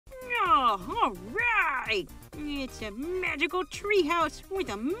all right. It's a magical treehouse with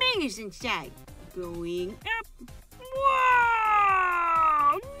a maze inside. Going up.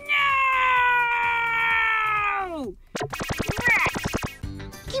 Whoa! No! Rats!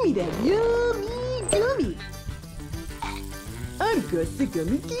 Give me that yummy gummy. I'm Gus the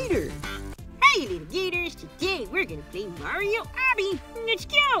Gummy Gator. Hey, little gators! Today we're gonna play Mario Obby. Let's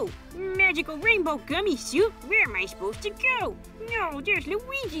go! Magical rainbow gummy suit. Where am I supposed to go? No, there's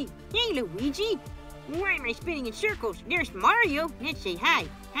Luigi. Hey, Luigi. Why am I spinning in circles? There's Mario. Let's say hi.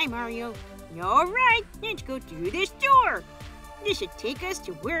 Hi, Mario. All right, let's go through this door. This should take us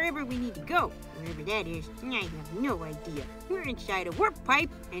to wherever we need to go. Wherever that is, I have no idea. We're inside a warp pipe,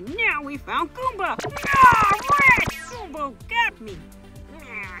 and now we found Goomba. Ah, rats! Goomba got me.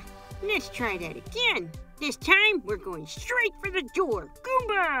 Let's try that again. This time, we're going straight for the door.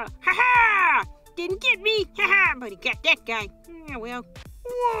 Goomba! Ha-ha! Didn't get me. Ha-ha! But he got that guy. Yeah, well.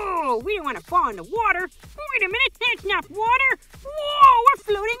 Whoa! We don't want to fall in the water. Wait a minute. That's not water. Whoa! We're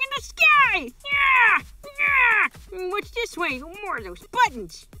floating in the sky. Yeah! Yeah! What's this way? More of those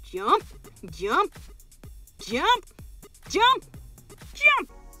buttons. Jump. Jump. Jump. Jump.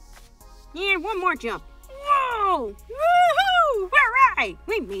 Jump. And one more jump. Whoa! Woohoo! All right,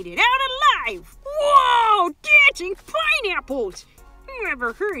 we made it out alive. Whoa! Dancing pineapples! Who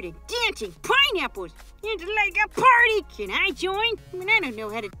ever heard of dancing pineapples? It's like a party. Can I join? I mean, I don't know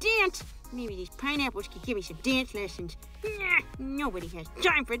how to dance. Maybe these pineapples could give me some dance lessons. Nah, nobody has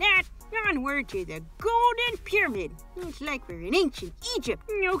time for that. Onward to the Golden Pyramid. It's like we're in ancient Egypt.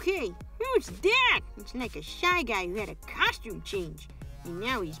 Okay, who's that? It's like a shy guy who had a costume change. And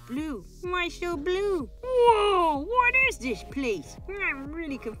now he's blue. Why so blue? Whoa, what is this place? I'm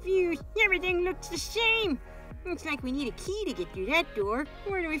really confused. Everything looks the same. Looks like we need a key to get through that door.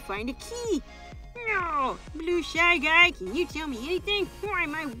 Where do we find a key? No, blue shy guy, can you tell me anything? Why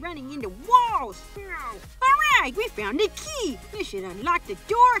am I running into walls? No. All right, we found a key. This should unlock the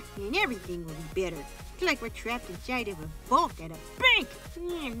door and everything will be better. It's like we're trapped inside of a vault at a bank.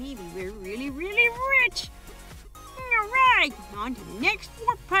 Yeah, maybe we're really, really rich. All right, on to the next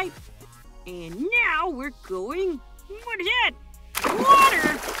warp pipe. And now we're going, what is that?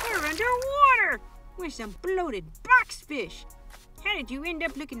 Water! We're underwater with some bloated box fish. How did you end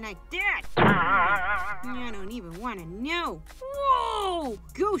up looking like that? I don't even want to know. Whoa!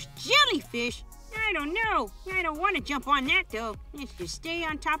 Ghost jellyfish? I don't know. I don't want to jump on that though. Let's just stay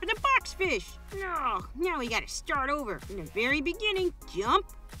on top of the box fish. No, now we gotta start over from the very beginning. Jump,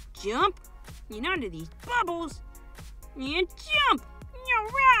 jump, and onto these bubbles. And jump! All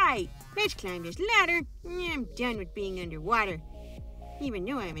right, let's climb this ladder. I'm done with being underwater. Even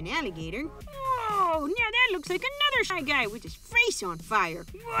though I'm an alligator. Whoa, now that looks like another shy guy with his face on fire.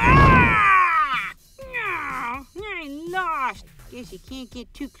 Ah! No, I lost. Guess you can't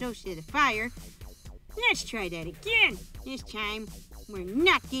get too close to the fire. Let's try that again. This time, we're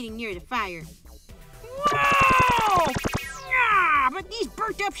not getting near the fire. Whoa! Ah, but these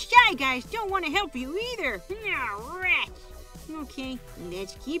burnt up shy guys don't want to help you either. Ah, rats. Okay,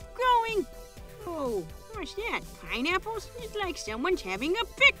 let's keep going. Oh, what's that? Pineapples? It's like someone's having a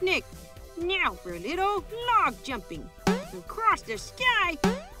picnic. Now for a little log jumping. Across the sky.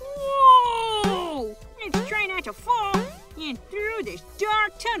 Whoa! Let's try not to fall. And through this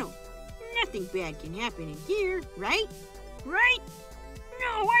dark tunnel. Nothing bad can happen in here, right? Right?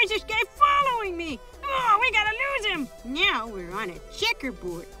 No, why is this guy following me? Oh, we gotta lose him. Now we're on a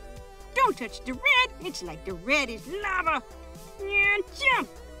checkerboard. Don't touch the red. It's like the red is lava. And jump,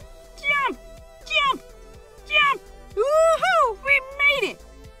 jump, jump, jump. Woohoo! We made it.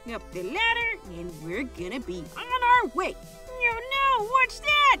 Up the ladder, and we're gonna be on our way. Oh no, what's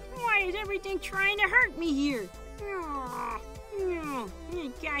that? Why is everything trying to hurt me here? Oh, no,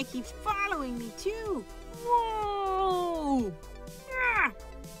 that guy keeps following me too. Whoa! Ah!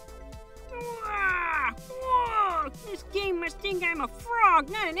 Ah! Whoa! This game must think I'm a frog,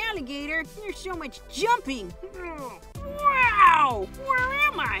 not an alligator. There's so much jumping. Oh. Wow! Where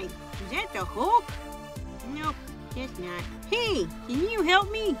am I? Is that the Hulk? Nope, guess not. Hey, can you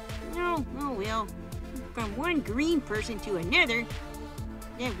help me? No, oh well. From one green person to another,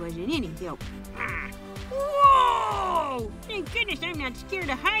 that wasn't any help. Ah. Whoa! Thank goodness I'm not scared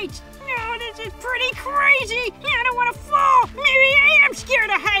of heights. No, this is pretty crazy. I don't want to fall. Maybe I am scared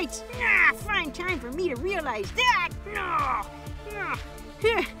of heights. Ah, fine time for me to realize that. No. No.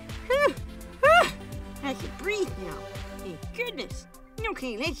 I can breathe now. Thank goodness.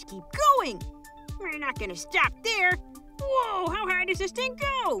 Okay, let's keep going. We're not gonna stop there. Whoa, how high does this thing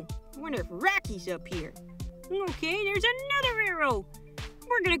go? I wonder if Rocky's up here. Okay, there's another arrow.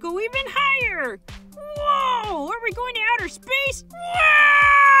 We're gonna go even higher. Whoa, are we going to outer space?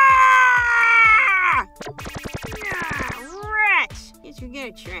 Whoa!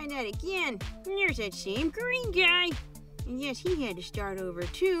 gotta try that again. There's that same green guy. And yes, he had to start over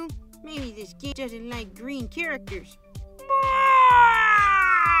too. Maybe this game doesn't like green characters.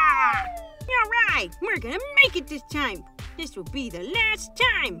 Alright, we're gonna make it this time. This will be the last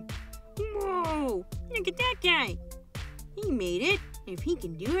time. Whoa, look at that guy. He made it. If he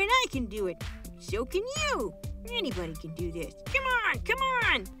can do it, I can do it. So can you. Anybody can do this. Come on, come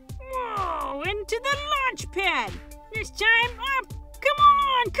on. Whoa, into the launch pad. This time up. Come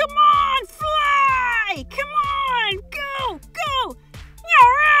on, come on, fly. Come on, go, go.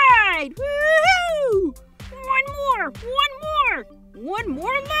 All right, woohoo. One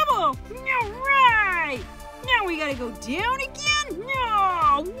more level. All right. Now we gotta go down again.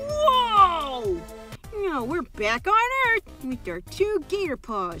 No, whoa. Now we're back on Earth with our 2 gator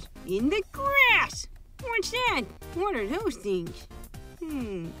paws in the grass. What's that? What are those things?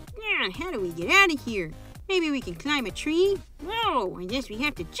 Yeah, how do we get out of here? Maybe we can climb a tree? Whoa, I guess we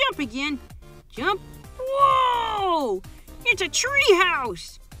have to jump again. Jump. Whoa! It's a tree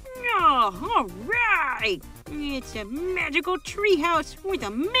house! Oh, all right! It's a magical tree house with a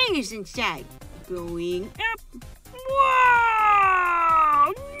maze inside. Going up.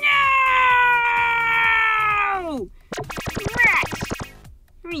 Whoa! No! Rats!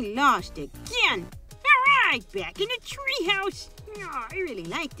 We lost again. All right, back in the tree house. Oh, I really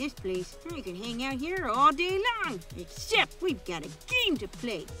like this place. I can hang out here all day long. Except we've got a game to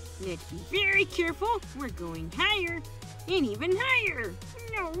play. Let's be very careful. We're going higher and even higher.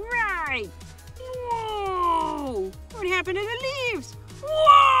 All right. Whoa! What happened to the leaves?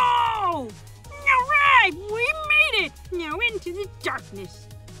 Whoa! All right, we made it. Now into the darkness.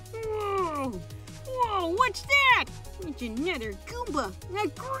 Whoa! Whoa, what's that? It's another Goomba, a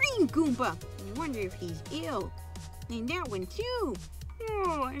green Goomba. I wonder if he's ill. And that one too.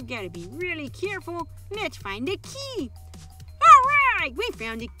 Oh, I've got to be really careful. Let's find the key. All right, we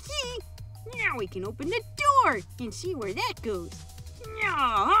found the key. Now we can open the door and see where that goes.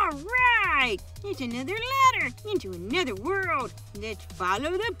 Oh, all right. It's another ladder into another world. Let's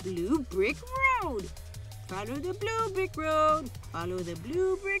follow the blue brick road. Follow the blue brick road. Follow the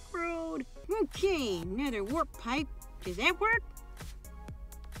blue brick road. Okay, another warp pipe. Does that work?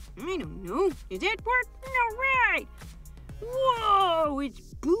 I don't know. Does that work? All right. Whoa, it's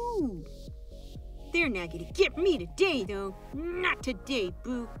Boo. They're not gonna get me today, though. Not today,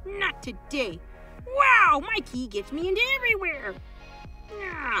 Boo. Not today. Wow, my key gets me into everywhere.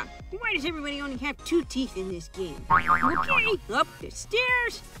 Ah, why does everybody only have 2 teeth in this game? Okay, up the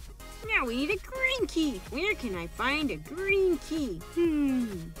stairs. Now we need a green key. Where can I find a green key?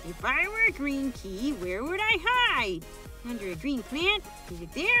 If I were a green key, where would I hide? Under a green plant? Is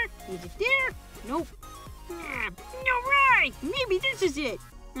it there? Is it there? Nope. All right, maybe this is it.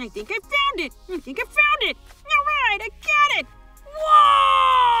 I think I found it. All right, I got it.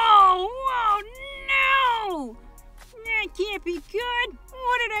 Whoa! Whoa, no! That can't be good.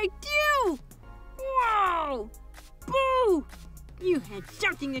 What did I do? Whoa! Boo! You had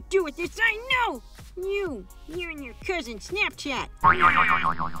something to do with this, I know! You and your cousin Snapchat.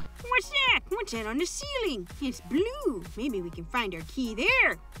 What's that? What's that on the ceiling? It's blue. Maybe we can find our key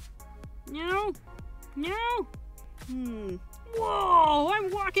there. No? No? Whoa, I'm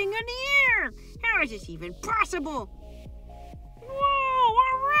walking in the air. How is this even possible? Whoa,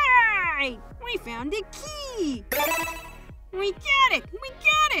 all right. We found the key. We got it. We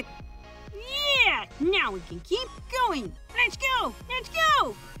got it. Yeah, now we can keep going. Let's go. Let's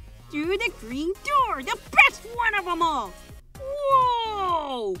go. Through the green door, the best one of them all.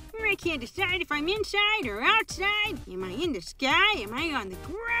 Whoa! I can't decide if I'm inside or outside. Am I in the sky? Am I on the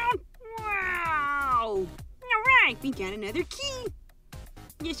ground? Wow! All right, we got another key.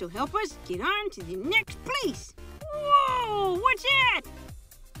 This will help us get on to the next place. Whoa! What's that?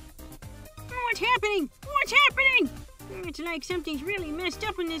 What's happening? What's happening? It's like something's really messed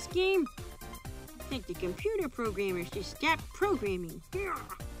up in this game. It's like the computer programmers just stopped programming.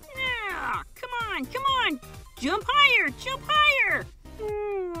 Come on, come on! Jump higher, jump higher!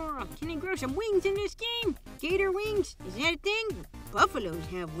 Can I grow some wings in this game? Gator wings? Is that a thing? Buffaloes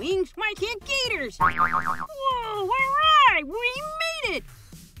have wings. Why can't gators? Whoa, all right! We made it!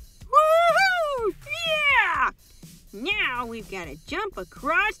 Woohoo! Yeah! Now we've got to jump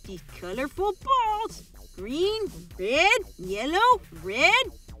across these colorful balls. Green, red, yellow,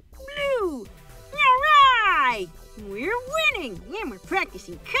 red, blue. All right! We're winning, and we're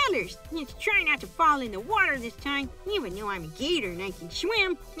practicing colors. Let's try not to fall in the water this time. Even though I'm a gator and I can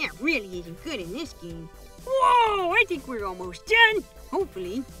swim, that really isn't good in this game. Whoa, I think we're almost done.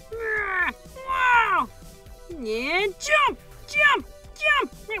 Hopefully. Wow! And jump, jump,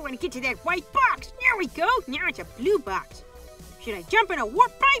 jump. I want to get to that white box. There we go. Now it's a blue box. Should I jump in a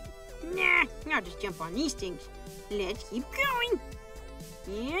warp pipe? Nah, I'll just jump on these things. Let's keep going.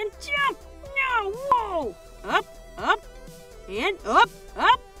 And jump. No, whoa. Up, up, and up,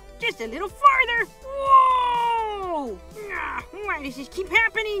 up. Just a little farther. Whoa. Why does this keep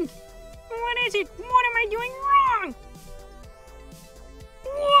happening? What is it? What am I doing wrong?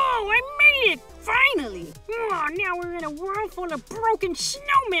 Whoa, I made it! Finally! Oh, now we're in a world full of broken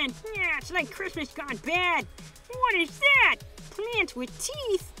snowmen. Yeah, it's like Christmas gone bad. What is that? Plants with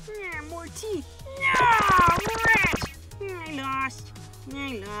teeth? Yeah, more teeth. No! Rats!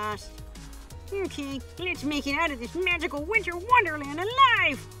 I lost. Okay, let's make it out of this magical winter wonderland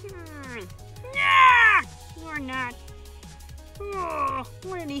alive. Or not. Oh,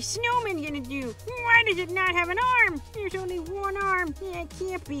 what are these snowmen gonna do? Why does it not have an arm? There's only one arm. Yeah, it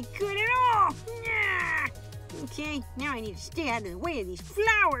can't be good at all. Okay, now I need to stay out of the way of these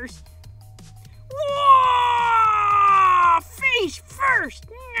flowers. Whoa! Face first.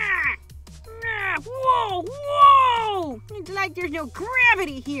 Whoa! It's like there's no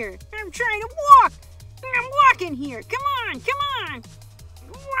gravity here. I'm trying to walk. I'm walking here. Come on.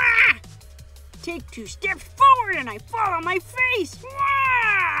 Wah! Take 2 steps forward and I fall on my face.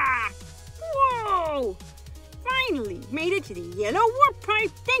 Wah! Whoa! Finally made it to the yellow warp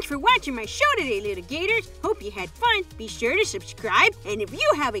pipe. Thanks for watching my show today, little gators. Hope you had fun. Be sure to subscribe. And if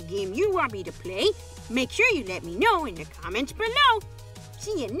you have a game you want me to play, make sure you let me know in the comments below.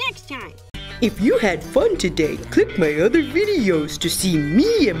 See you next time. If you had fun today, click my other videos to see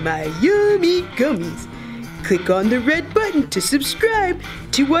me and my yummy gummies. Click on the red button to subscribe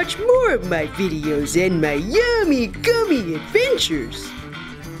to watch more of my videos and my yummy gummy adventures.